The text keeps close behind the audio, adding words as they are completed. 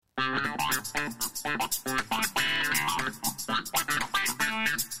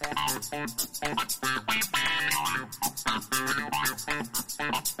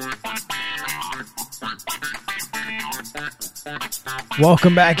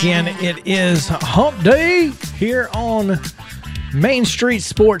Welcome back in. It is Hump Day here on Main Street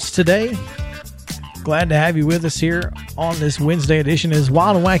Sports Today. Glad to have you with us here on this Wednesday edition. It is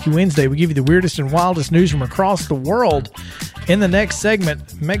Wild and Wacky Wednesday. We give you the weirdest and wildest news from across the world. In the next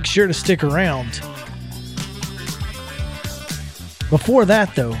segment, make sure to stick around. Before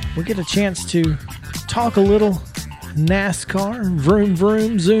that, though, we get a chance to talk a little NASCAR. Vroom,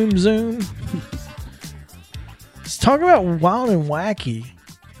 vroom, zoom, zoom. Let's talk about Wild and Wacky.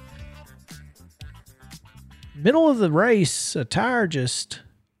 Middle of the race, a tire just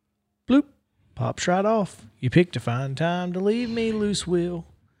bloop, pops right off. You picked a fine time to leave me, loose wheel.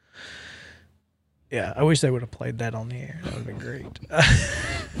 Yeah, I wish they would have played that on the air. That would have been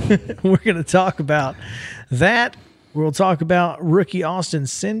great. We're going to talk about that. We'll talk about rookie Austin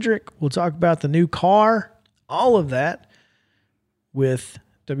Cindric. We'll talk about the new car. All of that with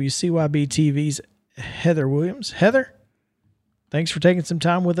WCYB TV's Heather Williams. Heather, thanks for taking some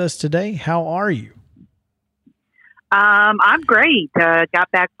time with us today. How are you? I'm great.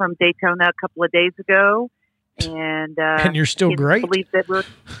 Got back from Daytona a couple of days ago, and you're still great. Believe that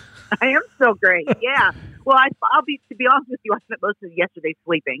I am still great. Yeah. Well, to be honest with you, I spent most of yesterday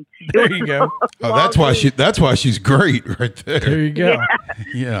sleeping. There you go. Oh, that's why she's great right there. There you go.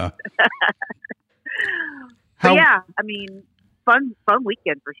 Yeah. Yeah. I mean, fun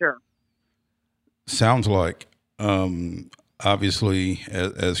weekend for sure. Sounds like. Obviously,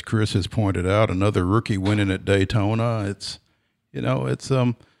 as Chris has pointed out, another rookie winning at Daytona. It's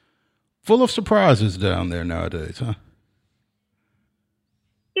full of surprises down there nowadays, huh?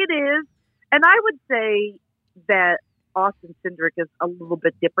 It is. And I would say that Austin Cindric is a little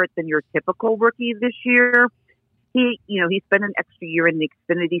bit different than your typical rookie this year. He spent an extra year in the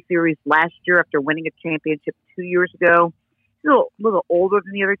Xfinity Series last year after winning a championship 2 years ago. He's a little older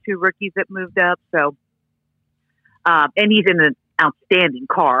than the other two rookies that moved up. So, and he's in an outstanding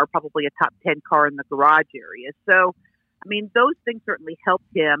car, probably a top 10 car in the garage area. So, I mean, those things certainly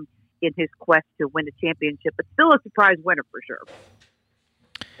helped him in his quest to win a championship, but still a surprise winner for sure.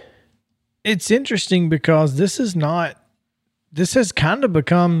 It's interesting because this has kind of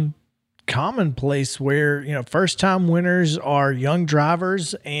become commonplace where, first-time winners are young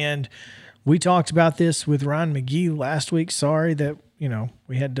drivers, and we talked about this with Ryan McGee last week. Sorry that,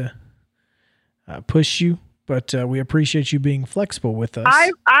 we had to push you, but we appreciate you being flexible with us.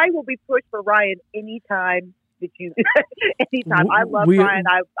 I will be pushed for Ryan anytime that you anytime. I love Ryan.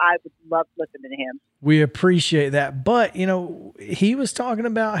 I would love listening to him. We appreciate that. But, he was talking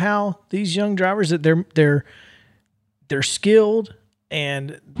about how these young drivers that they're skilled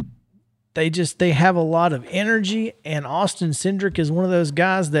and they have a lot of energy, and Austin Cindric is one of those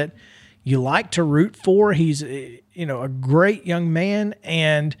guys that you like to root for. He's a great young man,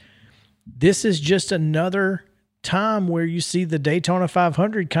 and this is just another time where you see the Daytona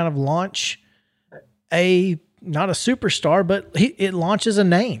 500 kind of launch not a superstar, but it launches a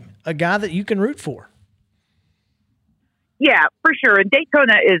name, a guy that you can root for. Yeah, for sure. And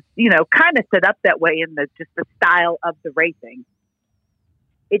Daytona is, kind of set up that way in the style of the racing.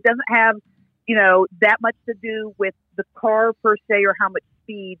 It doesn't have, that much to do with the car per se or how much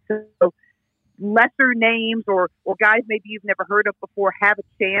speed. So lesser names or guys maybe you've never heard of before have a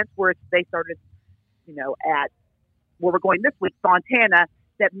chance where they started, at where we're going this week, Fontana.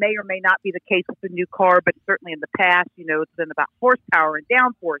 That may or may not be the case with the new car, but certainly in the past, it's been about horsepower and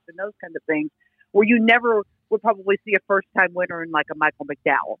downforce and those kind of things where you never would probably see a first-time winner in like a Michael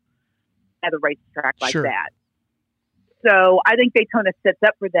McDowell at a racetrack like Sure. that. So I think Daytona sets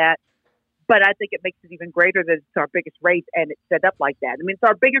up for that, but I think it makes it even greater that it's our biggest race and it's set up like that. I mean, it's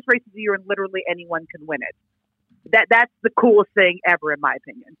our biggest race of the year and literally anyone can win it. That's the coolest thing ever, in my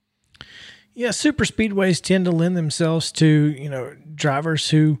opinion. Yeah, super speedways tend to lend themselves to,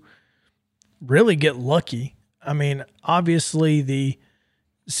 drivers who really get lucky. I mean, obviously the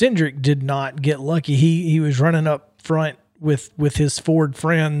Cindric did not get lucky. He was running up front with his Ford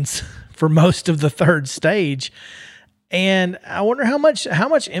friends for most of the third stage. And I wonder how much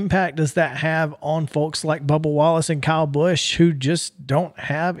impact does that have on folks like Bubba Wallace and Kyle Busch who just don't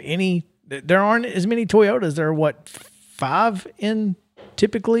have any. There aren't as many Toyotas. There are 5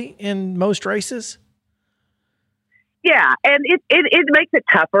 typically in most races. Yeah, and it makes it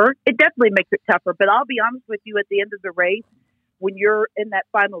tougher. It definitely makes it tougher. But I'll be honest with you, at the end of the race, when you're in that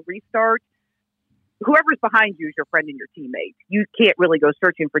final restart, whoever's behind you is your friend and your teammate. You can't really go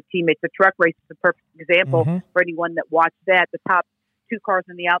searching for teammates. The truck race is a perfect example for anyone that watched that. The top two cars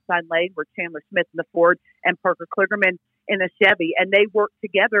in the outside lane were Chandler Smith in the Ford and Parker Kligerman in the Chevy, and they worked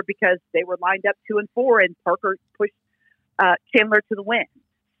together because they were lined up 2 and 4, and Parker pushed Chandler to the win.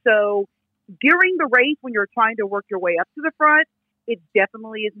 So during the race, when you're trying to work your way up to the front, it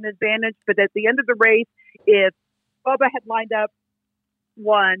definitely is an advantage. But at the end of the race, if Bubba had lined up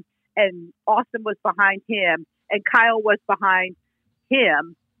 1 and Austin was behind him and Kyle was behind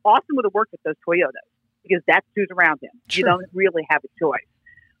him, Austin would have worked with those Toyotas because that's who's around him. Sure. You don't really have a choice.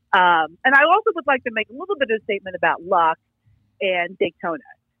 And I also would like to make a little bit of a statement about luck and Daytona.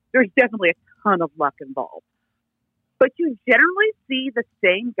 There's definitely a ton of luck involved. But you generally see the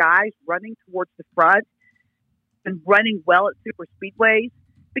same guys running towards the front and running well at super speedways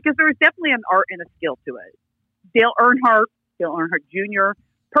because there is definitely an art and a skill to it. Dale Earnhardt Jr.,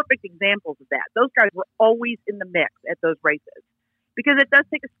 perfect examples of that. Those guys were always in the mix at those races because it does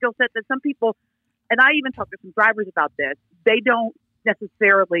take a skill set that some people, and I even talked to some drivers about this, they don't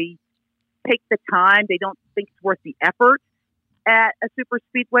necessarily take the time. They don't think it's worth the effort at a super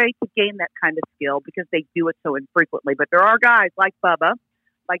speedway to gain that kind of skill because they do it so infrequently. But there are guys like Bubba,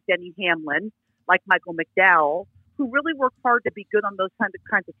 like Denny Hamlin, like Michael McDowell, who really work hard to be good on those kinds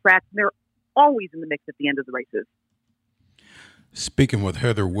of tracks, and they're always in the mix at the end of the races. Speaking with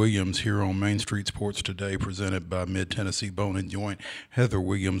Heather Williams here on Main Street Sports Today, presented by Mid-Tennessee Bone & Joint. Heather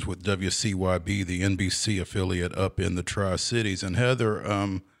Williams with WCYB, the NBC affiliate up in the Tri-Cities. And Heather,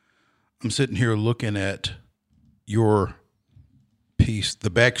 I'm sitting here looking at your piece, the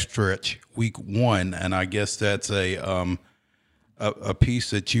backstretch, week 1, and I guess that's a piece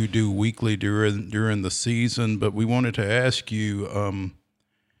that you do weekly during the season. But we wanted to ask you,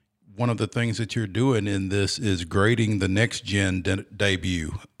 one of the things that you're doing in this is grading the next gen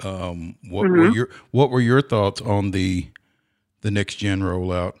debut. What were your thoughts on the next gen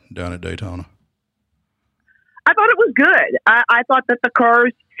rollout down at Daytona? I thought it was good. I thought that the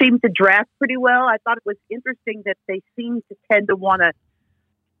cars seemed to draft pretty well. I thought it was interesting that they seemed to tend to want to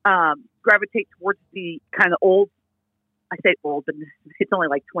gravitate towards the kind of old, I say old, but it's only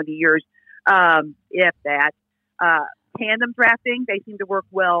like 20 years, if that. Tandem drafting, they seem to work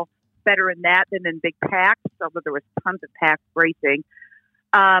better in that than in big packs, although there was tons of pack racing.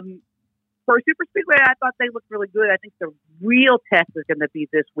 For a super speedway, I thought they looked really good. I think the real test is going to be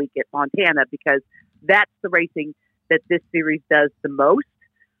this week at Montana because that's the racing that this series does the most.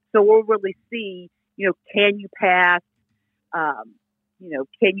 So we'll really see, can you pass? Can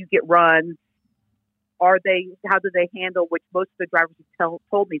you get runs? How do they handle, which most of the drivers have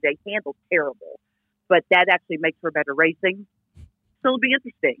told me they handle terrible, but that actually makes for better racing. So it'll be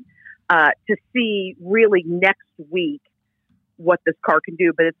interesting to see really next week what this car can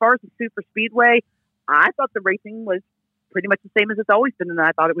do. But as far as the super speedway, I thought the racing was pretty much the same as it's always been, and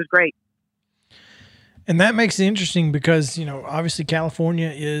I thought it was great. And that makes it interesting because, obviously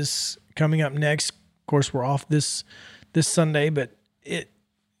California is coming up next. Of course, we're off this Sunday, but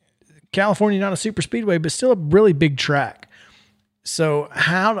California, not a super speedway, but still a really big track. So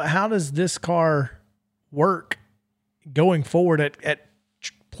how does this car work going forward at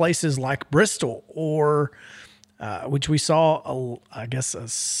places like Bristol or which we saw, a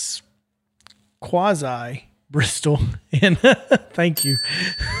quasi Bristol in thank you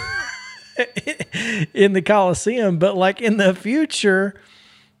in the Coliseum, but like in the future,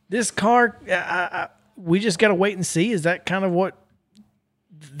 this car, we just got to wait and see. Is that kind of what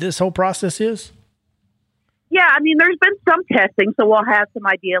this whole process is? Yeah, I mean, there's been some testing, so we'll have some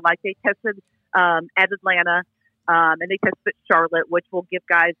idea. Like they tested at Atlanta, and they tested at Charlotte, which will give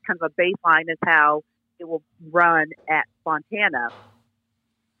guys kind of a baseline as how it will run at Fontana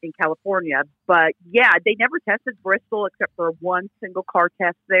in California. But yeah, they never tested Bristol except for one single car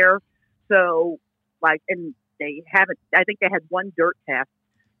test there. So and they haven't, I think they had one dirt test,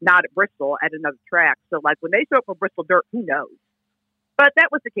 not at Bristol, at another track. So when they show up for Bristol dirt, who knows? But that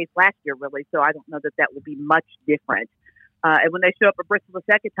was the case last year, really. So I don't know that will be much different. And when they show up at Bristol the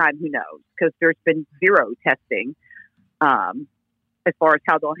second time, who knows? Because there's been zero testing as far as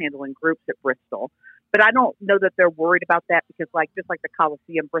how they'll handle in groups at Bristol. But I don't know that they're worried about that because, just like the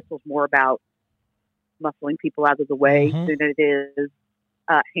Coliseum, Bristol's more about muscling people out of the way than it is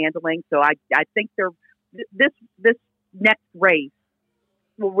handling. So I think this next race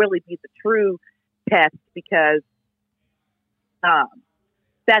will really be the true test because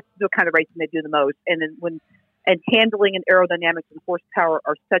that's the kind of racing they do the most. And then and handling and aerodynamics and horsepower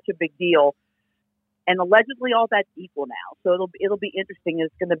are such a big deal. And allegedly all that's equal now. So it'll be interesting.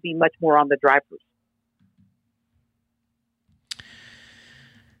 It's going to be much more on the drivers.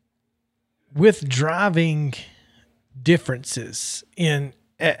 With driving differences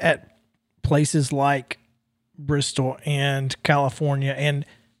at places like Bristol and California, and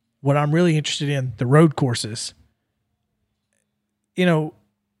what I'm really interested in, the road courses. You know,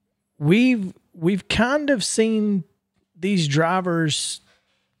 we've kind of seen these drivers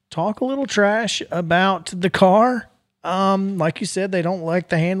talk a little trash about the car. Like you said, they don't like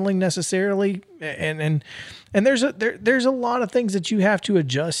the handling necessarily, and there's a lot of things that you have to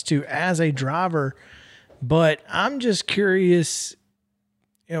adjust to as a driver. But I'm just curious,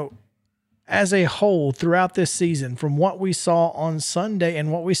 you know, as a whole throughout this season, from what we saw on Sunday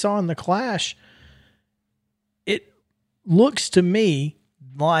and what we saw in the Clash, it looks to me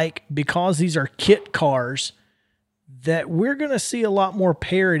like, because these are kit cars, that we're going to see a lot more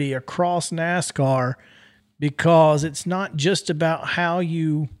parity across NASCAR, because it's not just about how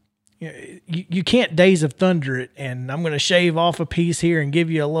you can't Days of Thunder it, and I'm going to shave off a piece here and give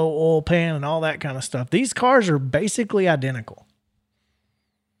you a low oil pan and all that kind of stuff. These cars are basically identical.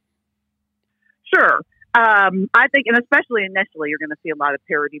 Sure. I think, and especially initially, you're going to see a lot of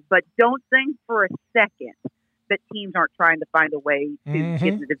parity, but don't think for a second that teams aren't trying to find a way to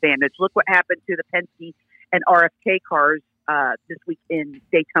get an advantage. Look what happened to the Penske and RFK cars this week in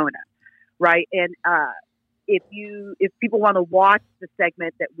Daytona, right? And if people want to watch the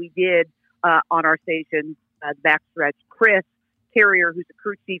segment that we did on our station, Backstretch, Chris Carrier, who's the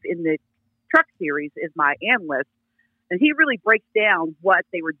crew chief in the truck series, is my analyst. And he really breaks down what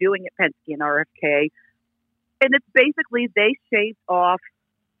they were doing at Penske and RFK. And it's basically they shaved off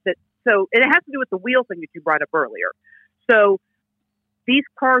that. So and it has to do with the wheel thing that you brought up earlier. So these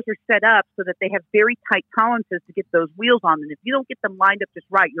cars are set up so that they have very tight tolerances to get those wheels on. And if you don't get them lined up just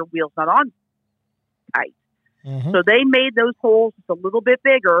right, your wheel's not on tight. Mm-hmm. So they made those holes just a little bit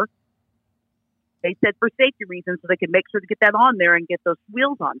bigger. They said for safety reasons, so they could make sure to get that on there and get those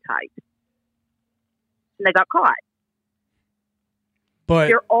wheels on tight. And they got caught. But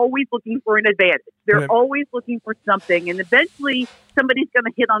they're always looking for an advantage. They're always looking for something. And eventually somebody's going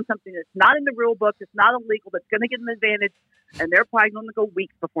to hit on something that's not in the rule book, that's not illegal, that's going to get an advantage. And they're probably going to go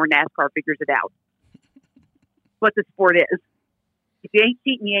weeks before NASCAR figures it out. What the sport is. If you ain't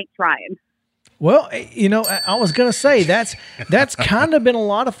cheating, you ain't trying. Well, you know, I was going to say that's kind of been a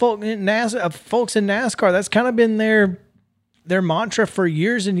lot of folks in NASCAR. That's kind of been their mantra for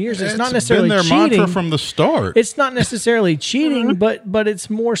years and years. It's not necessarily been their cheating. mantra from the start. It's not necessarily cheating, but it's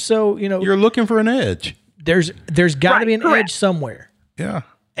more so, you know, you're looking for an edge. There's got to be an edge somewhere. Yeah,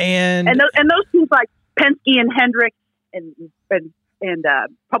 and those teams like Penske and Hendrick and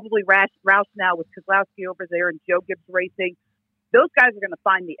probably Roush now with Keselowski over there and Joe Gibbs Racing, those guys are going to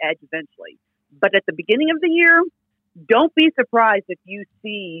find the edge eventually. But at the beginning of the year, don't be surprised if you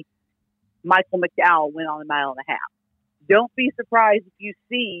see Michael McDowell win on a mile and a half. Don't be surprised if you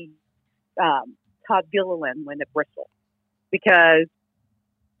see Todd Gilliland win at Bristol, because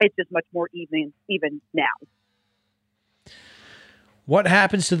it's just much more even now. What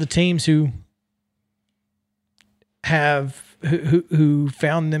happens to the teams who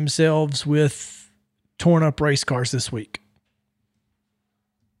found themselves with torn up race cars this week?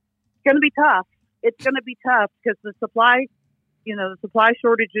 It's going to be tough. It's going to be tough because the supply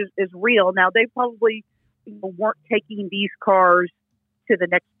shortage is real. Now, they probably weren't taking these cars to the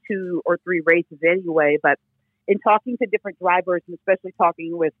next 2 or 3 races anyway, but in talking to different drivers, and especially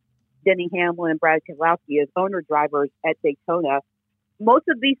talking with Denny Hamlin and Brad Keselowski as owner drivers at Daytona, most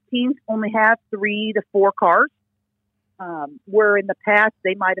of these teams only have 3 to 4 cars, where in the past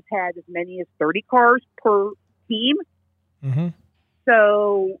they might have had as many as 30 cars per team. Mm-hmm.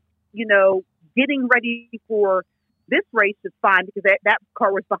 So, you know, getting ready for this race is fine because that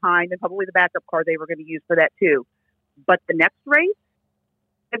car was behind, and probably the backup car they were going to use for that too. But the next race,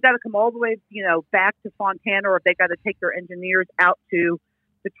 they've got to come all the way, you know, back to Fontana, or if they've got to take their engineers out to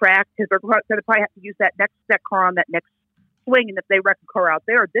the track, because they're going to probably have to use that car on that next swing. And if they wreck a car out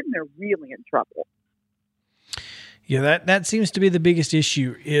there, then they're really in trouble. Yeah, that seems to be the biggest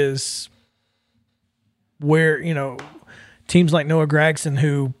issue, is where, you know, teams like Noah Gragson,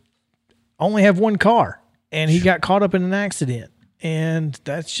 who only have 1 car, and he got caught up in an accident, and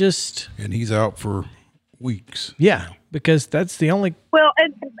that's just... And he's out for weeks. Yeah, because that's the only... Well,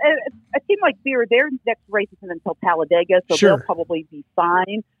 and a team like Beer, their next race isn't until Talladega, so sure, they'll probably be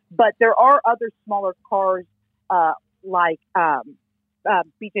fine. But there are other smaller cars like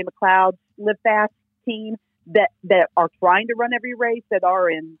BJ McLeod's Live Fast team that are trying to run every race that are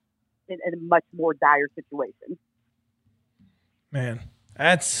in a much more dire situation. Man,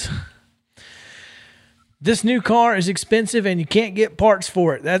 this new car is expensive and you can't get parts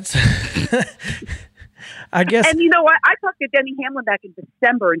for it. That's, I guess. And you know what? I talked to Denny Hamlin back in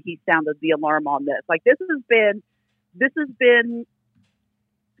December, and he sounded the alarm on this. Like, this has been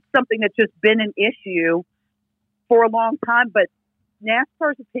something that's just been an issue for a long time. But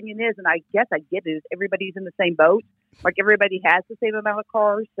NASCAR's opinion is, and I guess I get it, is everybody's in the same boat. Like everybody has the same amount of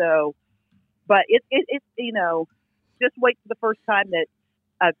cars. So, but it's just wait for the first time that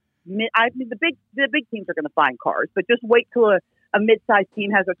the big teams are going to find cars, but just wait till a mid-sized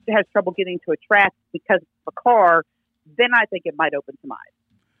team has trouble getting to a track because of a car. Then I think it might open some eyes.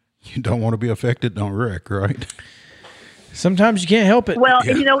 You don't want to be affected, don't wreck, right? Sometimes you can't help it. Well,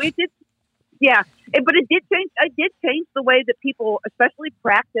 yeah. It did. Yeah, but it did change. It did change the way that people, especially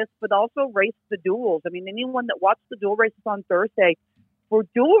practice, but also race the duels. I mean, anyone that watched the dual races on Thursday, for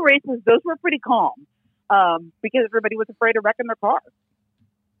dual races, those were pretty calm because everybody was afraid of wrecking their car.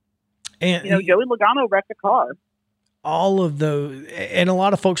 And Joey Logano wrecked a car. All of those, and a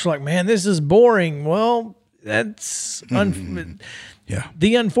lot of folks are like, "Man, this is boring." Well, that's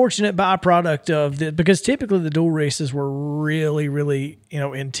the unfortunate byproduct of it, because typically the dual races were really, really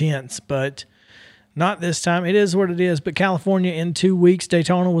intense, but not this time. It is what it is. But California in 2 weeks,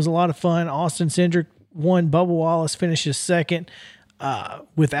 Daytona was a lot of fun. Austin Cindric won. Bubba Wallace finishes second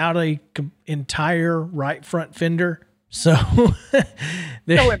without a entire right front fender. So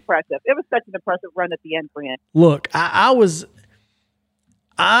impressive. It was such an impressive run at the end for him. Look, I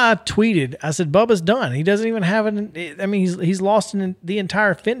tweeted, I said, Bubba's done. He doesn't even have he's lost in the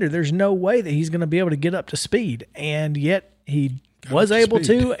entire fender. There's no way that he's going to be able to get up to speed. And yet he was able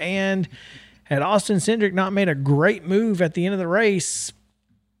to. And had Austin Cindric not made a great move at the end of the race,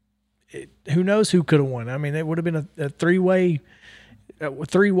 who knows who could have won. I mean, it would have been a three-way,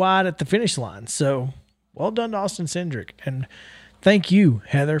 3 wide at the finish line. So well done to Austin Cindric. And thank you,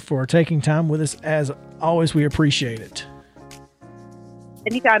 Heather, for taking time with us. As always, we appreciate it.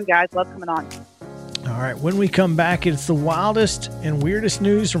 Anytime, guys. Love coming on. All right. When we come back, it's the wildest and weirdest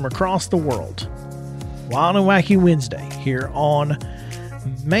news from across the world. Wild and Wacky Wednesday here on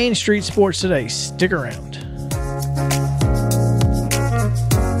Main Street Sports Today. Stick around.